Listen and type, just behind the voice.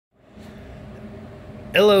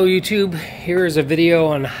Hello YouTube, here is a video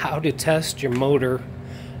on how to test your motor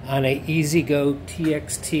on a ezgo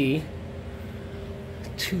TXT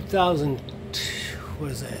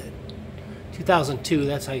 2002,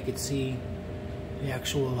 that's how you can see the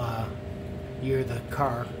actual year of the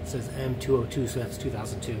car. It says M202, so that's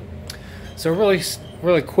 2002. So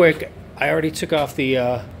really quick, I already took off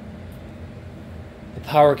the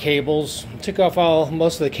power cables, took off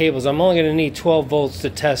most of the cables. I'm only going to need 12 volts to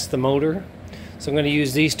test the motor. So I'm going to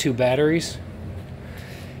use these two batteries.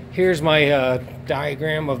 Here's my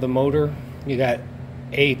diagram of the motor. You got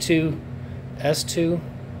A2, S2,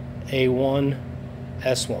 A1,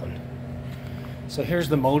 S1. So here's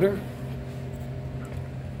the motor.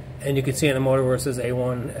 And you can see on the motor where it says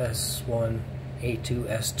A1, S1, A2,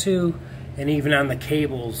 S2. And even on the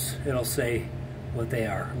cables, it'll say what they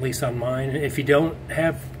are, at least on mine. If you don't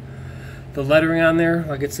have the lettering on there,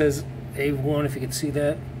 like it says A1, if you can see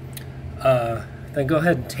that, then go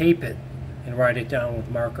ahead and tape it and write it down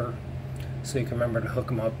with marker so you can remember to hook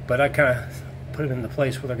them up. But I kind of put it in the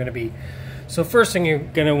place where they're going to be. So first thing you're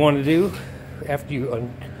going to want to do after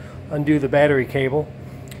you undo the battery cable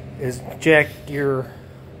is jack your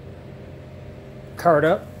card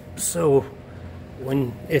up, so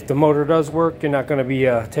if the motor does work, you're not going to be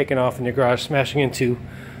taking off in your garage smashing into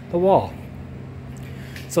the wall.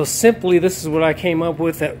 So simply, this is what I came up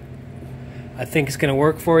with that I think is going to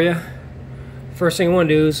work for you. First thing you want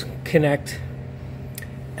to do is connect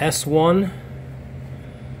S1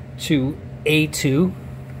 to A2.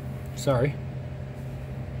 Sorry.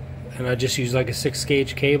 And I just use like a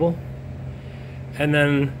 6-gauge cable. And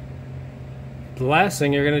then the last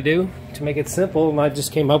thing you're going to do to make it simple, and I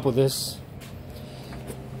just came up with this,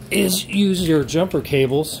 is use your jumper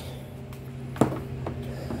cables.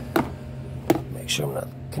 Make sure I'm not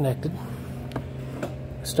connected.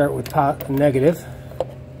 Start with negative.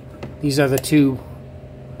 These are the two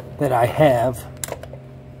that I have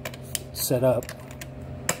set up.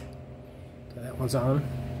 So that one's on.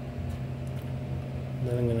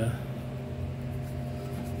 Then I'm gonna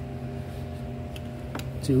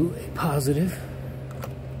do a positive.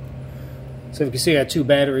 So if you can see, I got two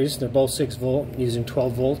batteries. They're both 6 volt, using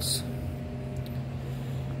 12 volts.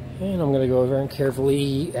 And I'm gonna go over and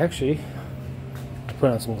carefully, actually, put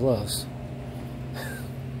on some gloves.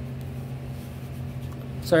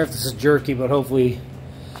 Sorry if this is jerky, but hopefully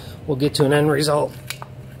we'll get to an end result.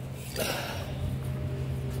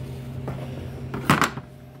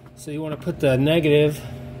 So you want to put the negative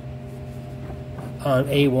on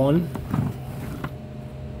A1,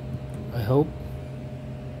 I hope.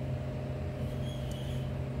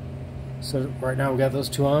 So right now we got those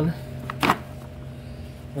two on.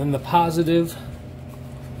 Then the positive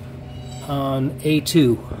on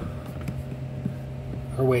A2.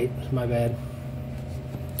 Or wait, my bad.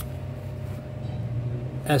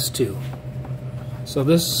 S2. So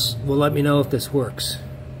this will let me know if this works.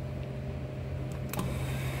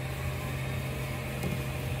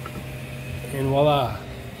 And voila,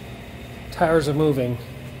 tires are moving.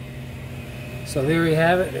 So there you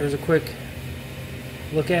have it. There's a quick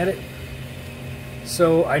look at it.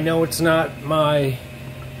 So I know it's not my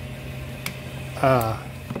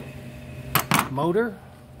motor.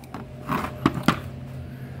 I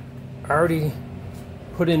already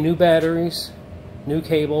put in new batteries, new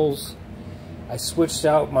cables. I switched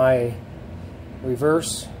out my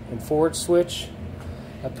reverse and forward switch.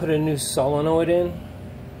 I put a new solenoid in.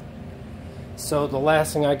 So the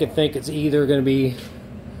last thing I can think is either going to be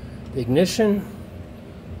the ignition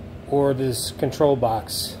or this control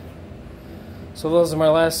box. So those are my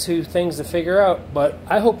last two things to figure out. But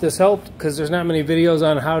I hope this helped, because there's not many videos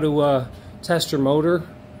on how to test your motor.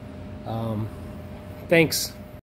 Thanks.